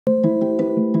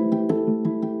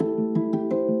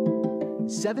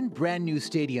7 brand new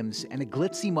stadiums and a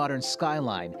glitzy modern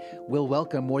skyline will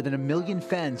welcome more than 1 million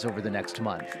fans over the next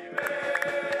month.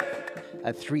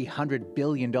 A $300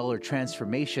 billion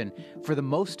transformation for the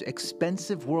most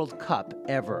expensive World Cup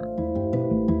ever.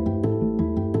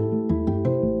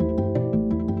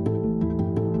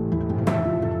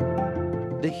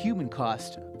 The human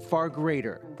cost, far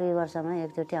greater.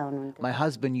 My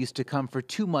husband used to come for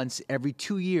 2 months every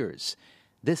 2 years.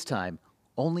 This time,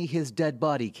 only his dead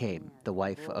body came, the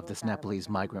wife of this Nepalese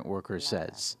migrant worker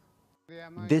says.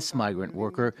 This migrant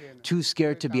worker, too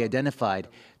scared to be identified,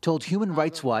 told Human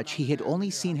Rights Watch he had only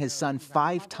seen his son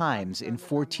 5 times in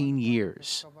 14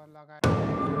 years.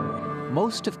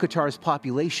 Most of Qatar's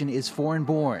population is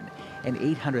foreign-born, and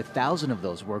 800,000 of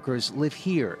those workers live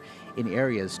here, in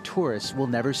areas tourists will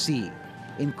never see,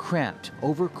 in cramped,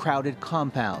 overcrowded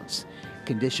compounds,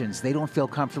 conditions they don't feel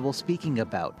comfortable speaking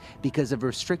about because of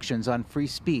restrictions on free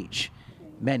speech.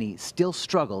 Many still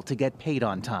struggle to get paid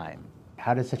on time.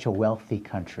 How does such a wealthy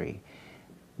country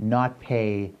not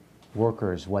pay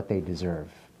workers what they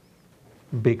deserve?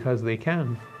 Because they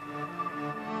can.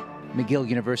 McGill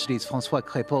University's François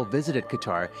Crépeau visited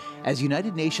Qatar as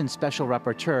United Nations Special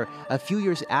Rapporteur a few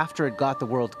years after it got the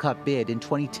World Cup bid in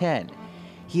 2010.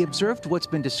 He observed what's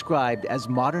been described as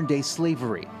modern-day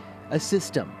slavery, a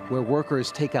system where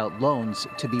workers take out loans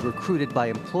to be recruited by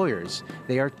employers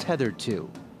they are tethered to.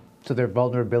 So their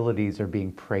vulnerabilities are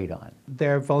being preyed on.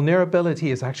 Their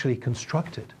vulnerability is actually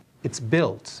constructed. It's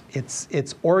built.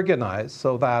 It's organized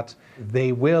so that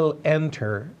they will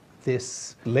enter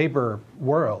this labor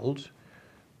world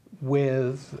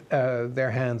with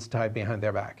their hands tied behind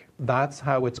their back. That's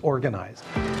how it's organized.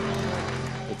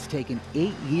 It's taken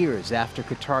 8 years after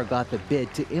Qatar got the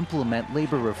bid to implement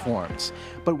labor reforms,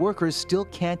 but workers still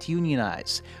can't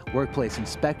unionize. Workplace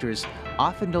inspectors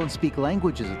often don't speak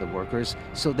languages of the workers,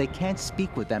 so they can't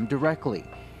speak with them directly,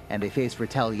 and they face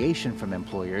retaliation from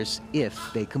employers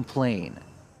if they complain.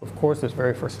 Of course, it's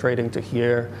very frustrating to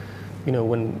hear,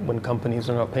 when companies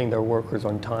are not paying their workers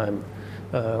on time,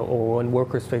 or when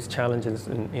workers face challenges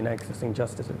in accessing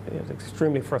justice. It's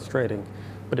extremely frustrating.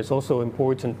 But it's also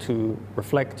important to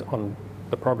reflect on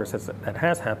the progress that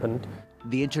has happened.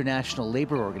 The International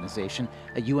Labour Organization,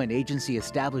 a UN agency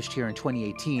established here in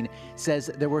 2018, says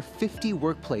there were 50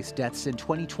 workplace deaths in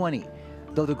 2020,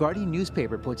 though the Guardian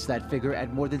newspaper puts that figure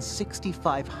at more than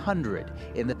 6,500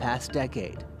 in the past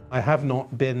decade. I have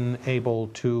not been able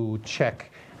to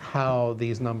check how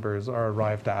these numbers are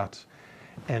arrived at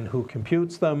and who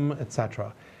computes them,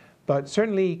 etc. But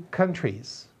certainly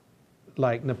countries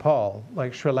like Nepal,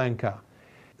 like Sri Lanka,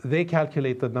 they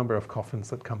calculate the number of coffins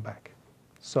that come back.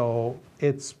 So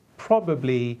it's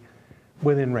probably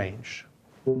within range.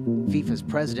 FIFA's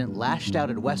president lashed out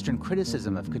at Western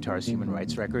criticism of Qatar's human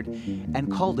rights record and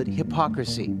called it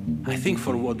hypocrisy. I think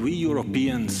for what we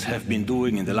Europeans have been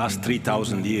doing in the last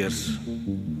 3,000 years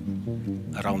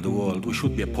around the world, we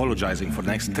should be apologizing for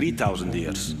the next 3,000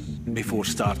 years before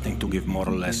starting to give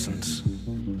moral lessons.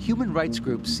 Human rights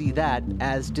groups see that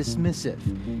as dismissive.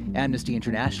 Amnesty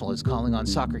International is calling on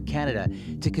Soccer Canada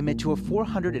to commit to a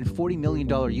 $440 million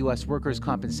U.S. workers'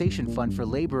 compensation fund for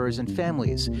laborers and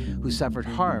families who suffered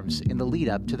harms in the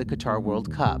lead-up to the Qatar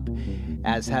World Cup,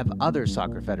 as have other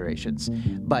soccer federations.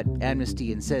 But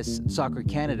Amnesty insists Soccer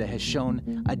Canada has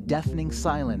shown a deafening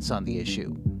silence on the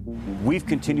issue. We've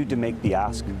continued to make the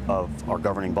ask of our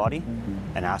governing body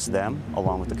and ask them,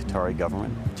 along with the Qatari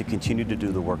government, to continue to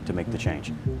do the work to make the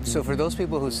change. So for those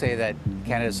people who say that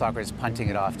Canada Soccer is punting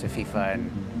it off to FIFA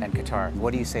and Qatar,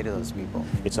 what do you say to those people?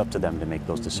 It's up to them to make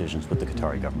those decisions with the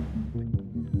Qatari government.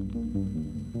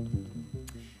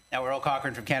 Now, Earl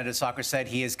Cochrane from Canada Soccer said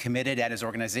he is committed, and his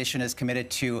organization is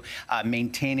committed to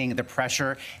maintaining the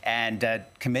pressure and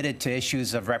committed to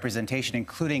issues of representation,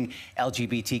 including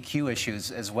LGBTQ issues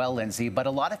as well, Lindsay. But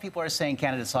a lot of people are saying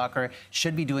Canada Soccer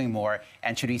should be doing more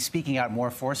and should be speaking out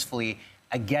more forcefully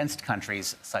against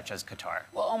countries such as Qatar.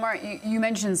 Well, Omar, you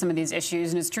mentioned some of these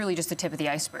issues, and it's truly just the tip of the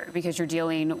iceberg because you're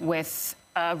dealing with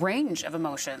a range of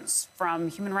emotions, from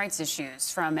human rights issues,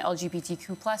 from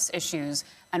LGBTQ+ issues,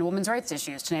 and women's rights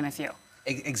issues, to name a few.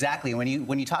 Exactly. When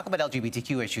you talk about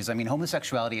LGBTQ issues, I mean,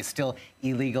 homosexuality is still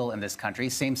illegal in this country.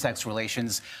 Same-sex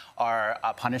relations are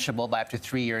punishable by up to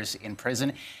 3 years in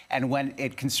prison. And when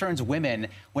it concerns women,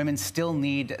 women still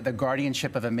need the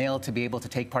guardianship of a male to be able to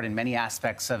take part in many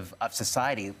aspects of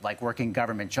society, like working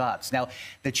government jobs. Now,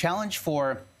 the challenge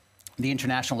for the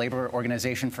International Labour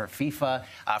Organization, for FIFA,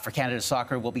 for Canada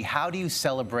Soccer will be, how do you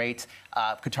celebrate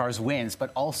Qatar's wins,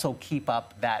 but also keep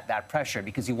up that pressure?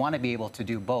 Because you want to be able to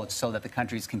do both so that the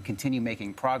countries can continue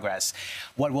making progress.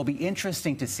 What will be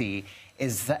interesting to see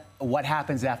is what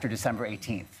happens after December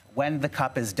 18th, when the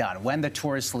cup is done, when the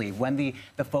tourists leave, when the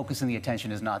focus and the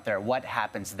attention is not there. What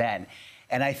happens then?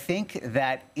 And I think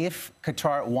that if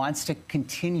Qatar wants to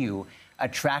continue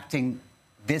attracting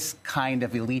this kind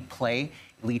of elite play,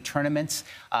 elite tournaments,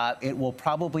 it will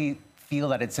probably feel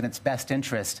that it's in its best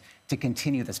interest to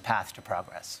continue this path to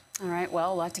progress. All right,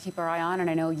 well, a lot to keep our eye on, and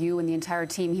I know you and the entire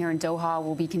team here in Doha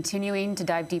will be continuing to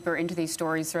dive deeper into these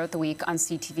stories throughout the week on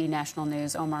CTV National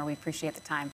News. Omar, we appreciate the time.